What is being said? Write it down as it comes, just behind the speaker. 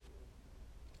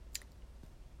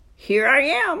Here I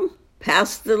am,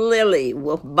 Pastor Lily,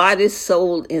 with body,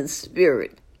 soul, and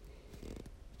spirit.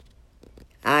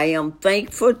 I am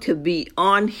thankful to be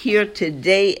on here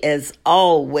today as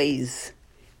always,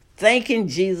 thanking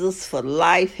Jesus for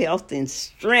life, health, and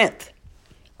strength.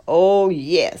 Oh,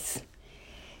 yes.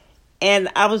 And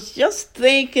I was just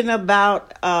thinking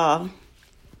about,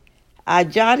 I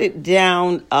jotted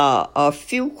down a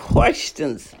few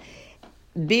questions.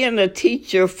 Being a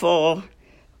teacher for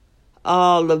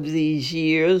all of these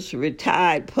years,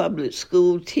 retired public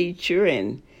school teacher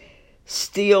and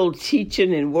still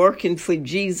teaching and working for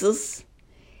Jesus.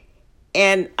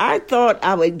 And I thought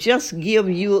I would just give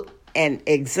you an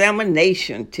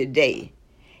examination today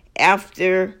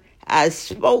after I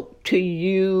spoke to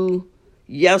you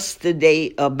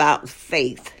yesterday about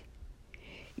faith.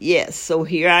 Yes, so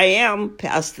here I am,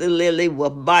 Pastor Lily,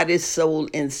 with body, soul,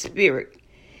 and spirit.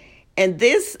 And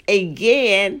this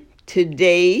again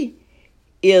today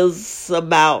is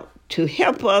about to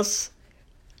help us,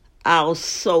 our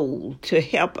soul, to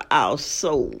help our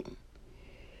soul.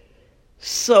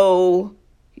 So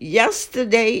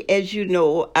yesterday, as you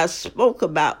know, I spoke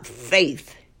about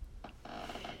faith.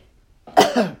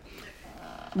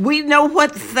 We know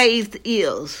what faith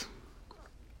is.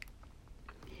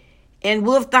 And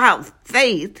without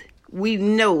faith, we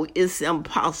know it's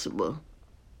impossible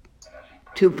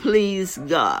to please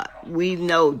God. We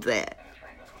know that.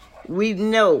 We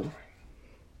know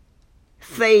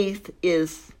faith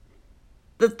is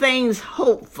the things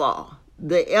hoped for,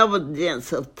 the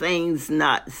evidence of things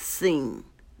not seen.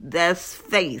 That's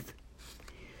faith.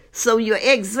 So your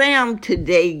exam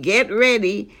today, get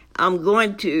ready. I'm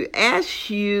going to ask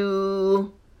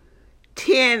you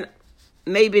 10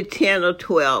 or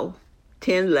 12,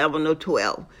 10, 11 or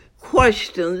 12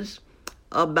 questions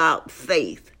about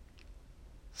faith.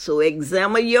 So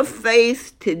examine your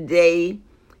faith today.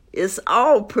 It's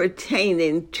all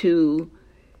pertaining to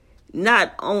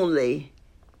not only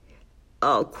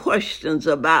questions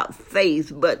about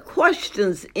faith, but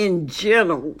questions in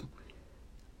general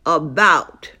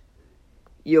about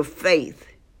your faith.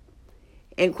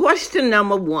 And question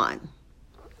number 1,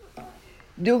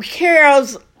 do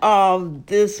cares of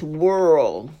this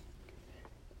world,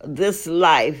 this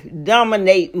life,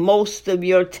 dominate most of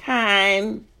your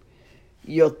time,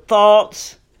 your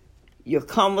thoughts, your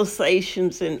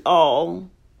conversations, and all?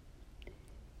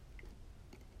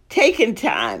 Taking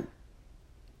time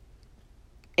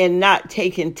and not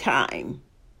taking time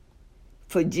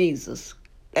for Jesus.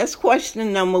 That's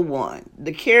question number 1.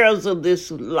 The cares of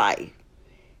this life.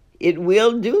 It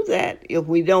will do that if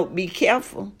we don't be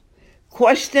careful.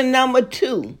 Question number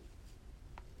 2.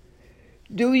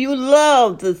 Do you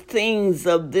love the things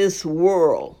of this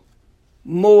world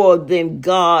more than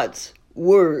God's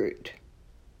word?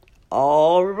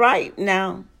 All right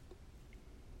now.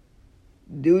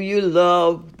 Do you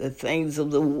love the things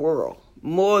of the world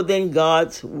more than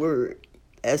God's word?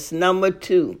 That's number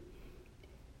 2.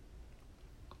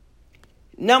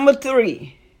 Number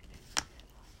 3.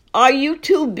 Are you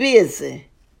too busy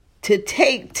to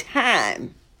take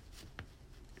time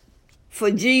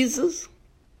for Jesus?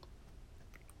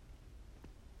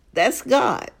 That's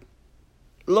God.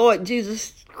 Lord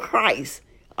Jesus Christ.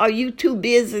 Are you too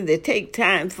busy to take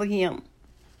time for him?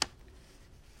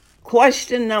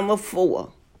 Question number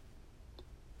 4.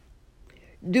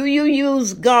 Do you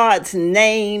use God's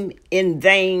name in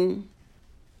vain?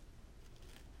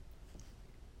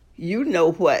 You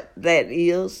know what that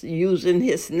is, using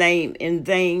his name in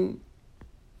vain.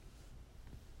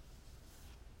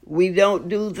 We don't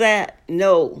do that.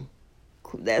 No.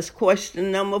 That's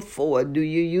question number 4. Do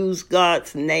you use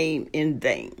God's name in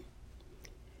vain?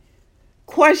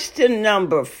 Question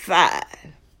number 5.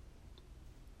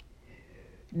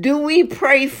 Do we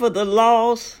pray for the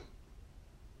lost?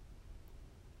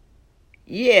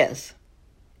 Yes.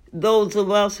 Those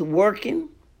of us working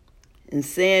and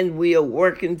saying we are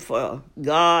working for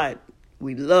God,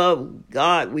 we love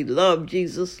God, we love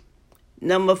Jesus.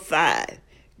 Number 5,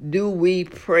 do we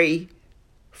pray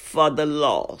for the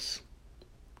lost?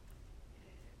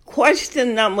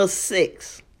 Question number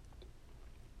 6,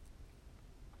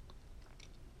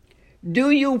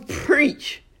 do you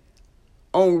preach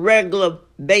on regular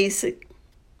basis?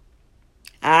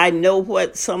 I know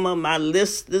what some of my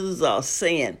listeners are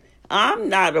saying. I'm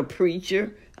not a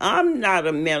preacher. I'm not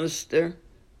a minister.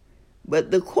 But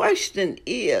the question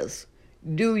is,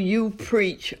 do you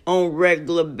preach on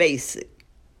regular basis?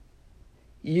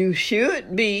 You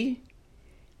should be.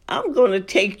 I'm going to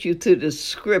take you to the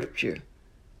scripture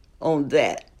on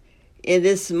that. It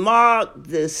is Mark,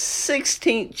 the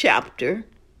 16th chapter,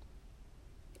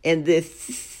 and the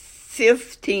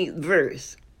 15th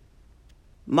verse.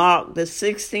 Mark, the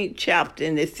 16th chapter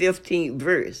and the 15th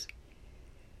verse,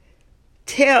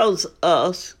 tells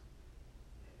us,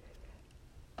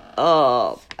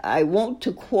 I want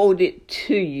to quote it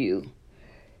to you.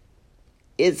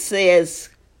 It says,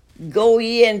 "Go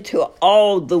ye into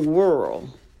all the world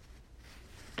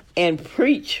and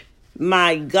preach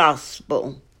my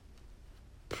gospel."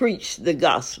 Preach the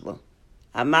gospel.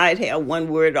 I might have one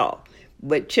word off,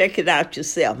 but check it out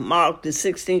yourself. Mark, the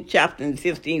 16th chapter and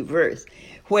 15th verse,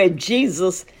 where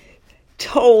Jesus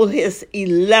told his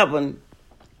 11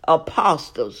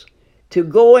 apostles to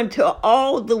go into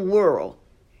all the world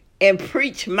and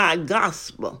preach my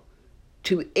gospel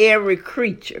to every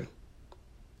creature.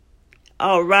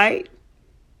 All right?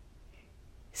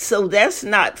 So that's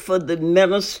not for the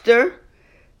minister,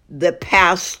 the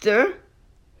pastor.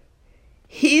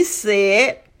 He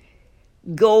said,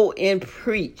 go and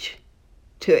preach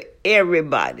to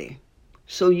everybody.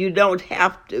 So you don't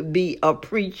have to be a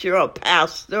preacher, a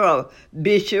pastor, a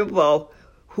bishop, or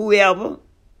whoever.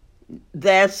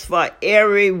 That's for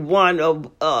every one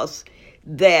of us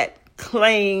that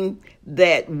claim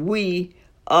that we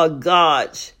are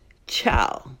God's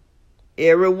child.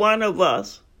 Every one of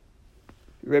us.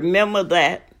 Remember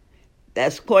that.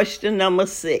 That's question number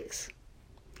 6.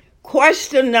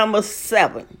 Question number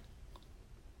 7.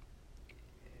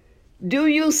 Do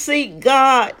you seek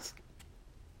God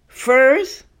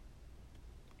first?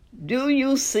 Do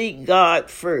you seek God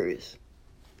first?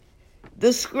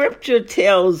 The scripture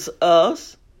tells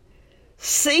us,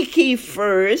 seek ye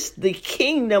first the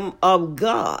kingdom of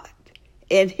God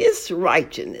and his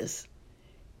righteousness,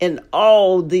 and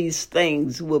all these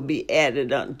things will be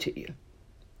added unto you.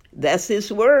 That's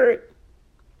his word.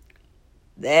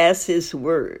 That's his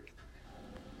word.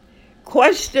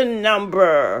 Question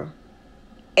number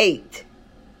 8.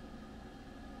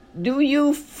 Do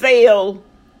you fail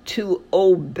to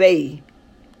obey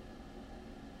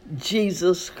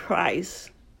Jesus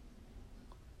Christ?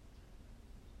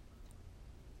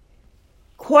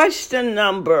 Question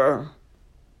number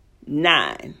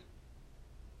 9.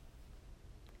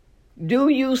 Do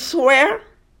you swear?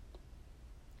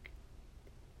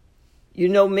 You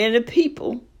know, many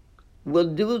people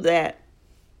will do that,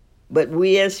 but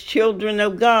we as children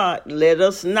of God, let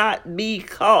us not be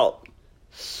caught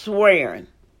swearing.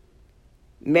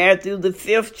 Matthew, the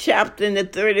 5th chapter and the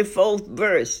 34th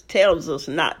verse tells us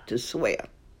not to swear.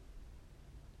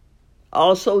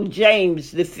 Also,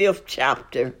 James, the 5th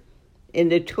chapter in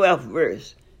the 12th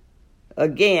verse,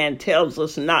 again tells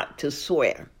us not to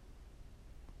swear.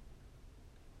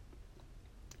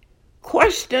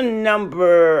 Question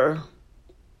number...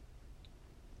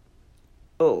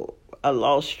 I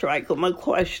lost track of my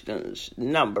questions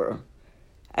number.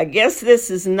 I guess this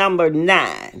is number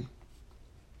 9.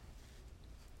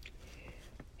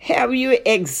 Have you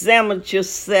examined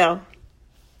yourself?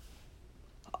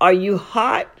 Are you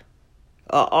hot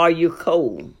or are you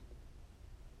cold?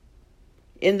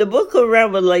 In the book of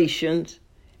Revelations,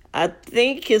 I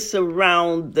think it's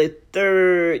around the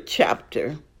 3rd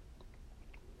chapter,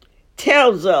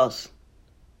 tells us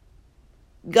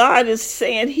God is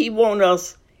saying he wants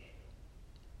us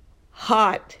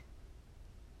hot.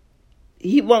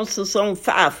 He wants us on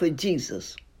fire for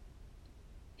Jesus.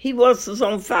 He wants us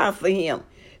on fire for him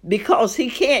because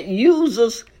he can't use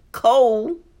us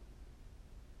cold.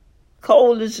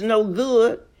 Cold is no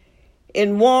good,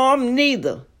 and warm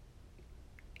neither.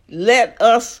 Let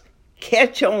us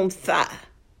catch on fire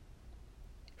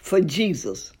for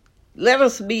Jesus. Let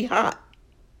us be hot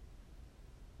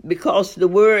because the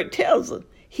word tells us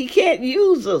he can't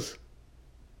use us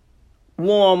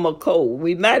warm or cold.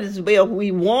 We might as well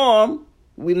be warm.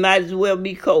 We might as well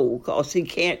be cold because he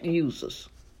can't use us.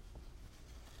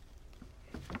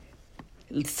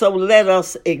 So let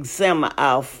us examine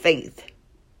our faith.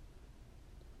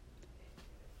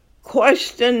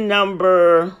 Question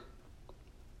number,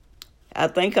 I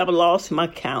think I've lost my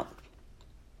count.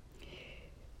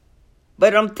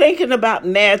 But I'm thinking about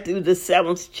Matthew, the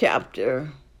 7th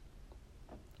chapter,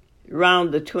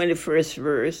 around the 21st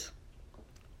verse,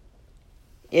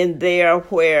 in there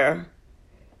where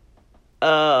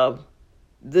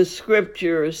the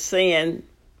scripture is saying,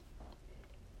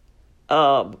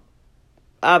 I've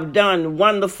done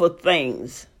wonderful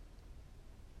things.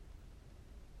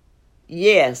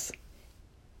 Yes,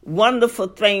 wonderful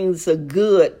things are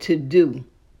good to do.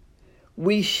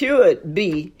 We should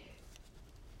be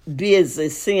busy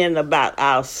seeing about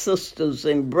our sisters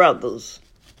and brothers,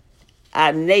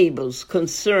 our neighbors,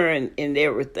 concerned in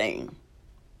everything.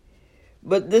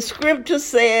 But the scripture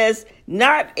says,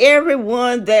 not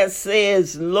everyone that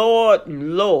says, Lord,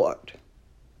 Lord,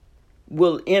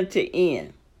 will enter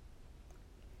in.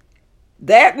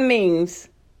 That means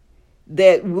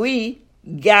that we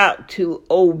got to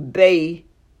obey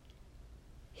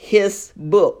his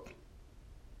book,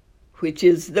 which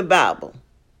is the Bible.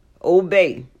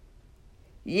 Obey.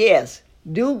 Yes,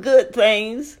 do good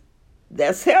things.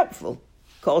 That's helpful,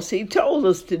 because he told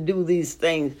us to do these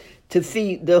things to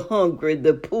feed the hungry,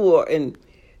 the poor, and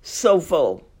so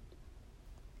forth.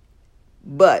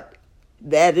 But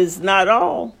that is not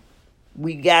all.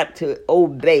 We got to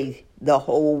obey the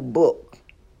whole book.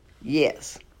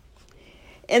 Yes.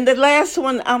 And the last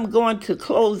one I'm going to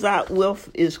close out with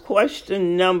is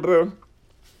question number,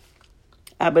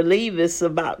 I believe it's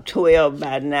about 12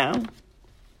 by now.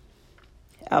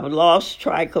 I've lost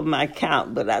track of my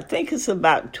count, but I think it's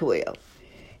about 12.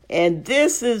 And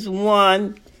this is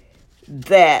one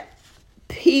that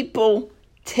people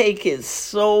take it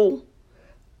so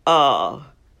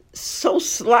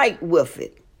slight with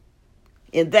it.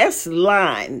 And that's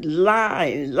lying.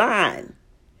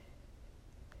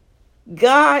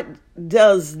 God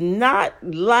does not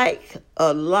like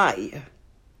a liar.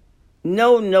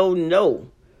 No.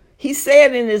 He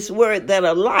said in his word that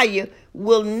a liar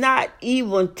will not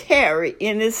even tarry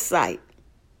in his sight.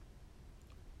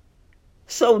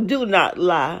 So do not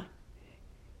lie.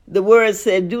 The word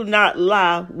said, do not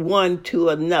lie one to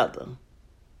another.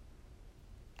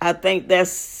 I think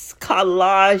that's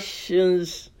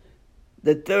Colossians,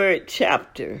 the 3rd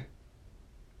chapter,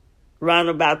 round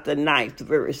about the 9th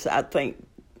verse, I think,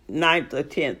 9th or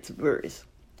 10th verse,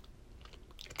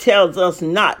 tells us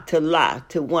not to lie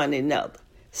to one another.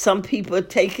 Some people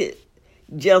take it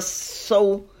just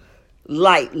so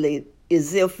lightly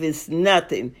as if it's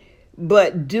nothing,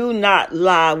 but do not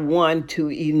lie one to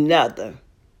another,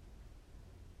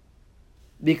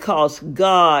 because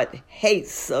God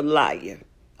hates a liar.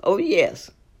 Oh,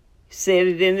 yes. He said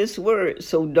it in his word,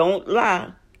 so don't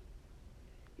lie.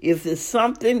 If it's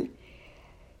something,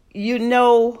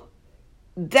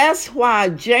 that's why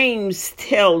James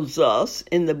tells us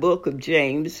in the book of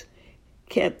James,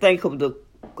 can't think of the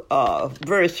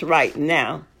verse right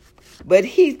now, but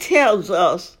he tells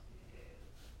us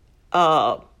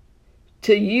to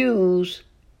use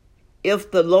if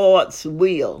the Lord's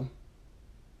will,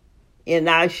 and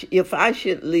if I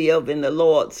should live in the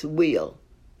Lord's will,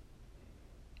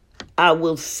 I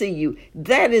will see you.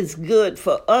 That is good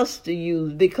for us to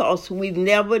use, because we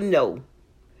never know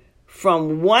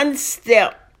from one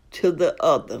step to the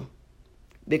other,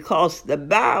 because the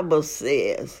Bible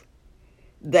says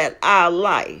that our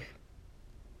life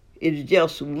is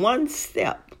just one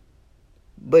step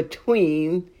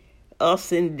between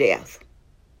us and death.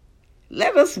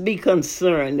 Let us be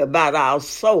concerned about our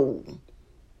soul.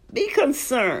 Be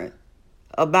concerned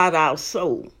about our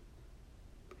soul.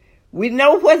 We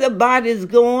know where the body is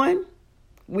going.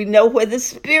 We know where the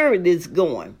spirit is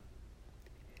going.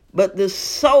 But the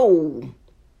soul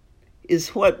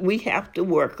is what we have to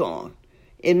work on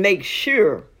and make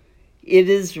sure it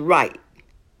is right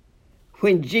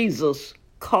when Jesus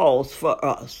calls for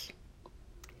us.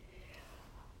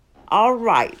 All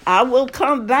right, I will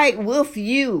come back with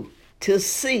you to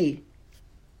see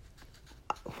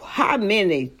how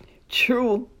many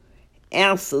true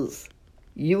answers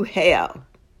you have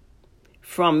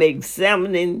from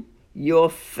examining your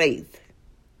faith.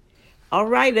 All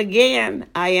right, again,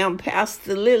 I am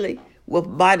Pastor Lily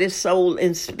with Body, Soul,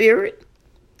 and Spirit,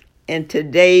 and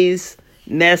today's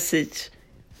message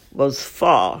was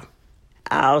for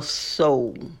our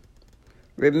soul.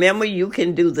 Remember, you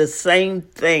can do the same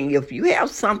thing. If you have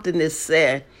something to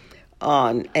say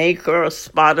on Anchor or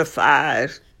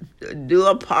Spotify, do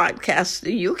a podcast,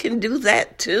 you can do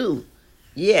that too.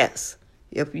 Yes,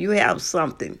 if you have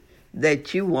something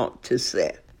that you want to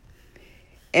say.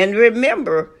 And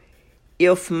remember,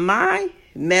 if my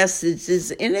message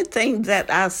is anything that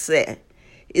I say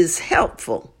is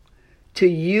helpful to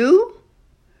you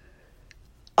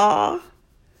or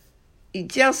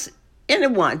just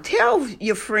anyone, tell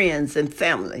your friends and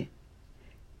family.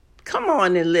 Come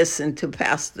on and listen to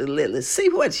Pastor Lily. See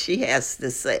what she has to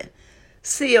say.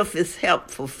 See if it's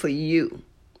helpful for you.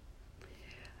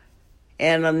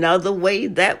 And another way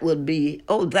that would be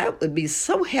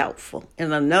so helpful.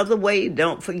 And another way,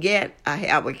 don't forget, I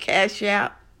have a Cash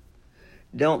App.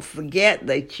 Don't forget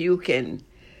that you can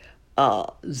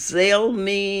Zelle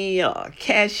me or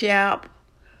Cash App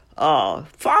or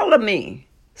follow me.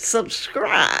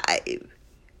 Subscribe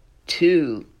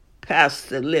to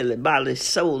Pastor Lily, Body,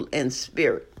 Soul, and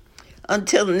Spirit.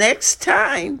 Until next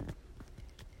time,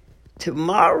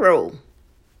 tomorrow,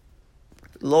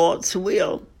 Lord's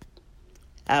will,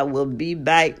 I will be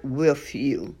back with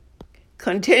you.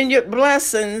 Continued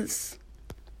blessings.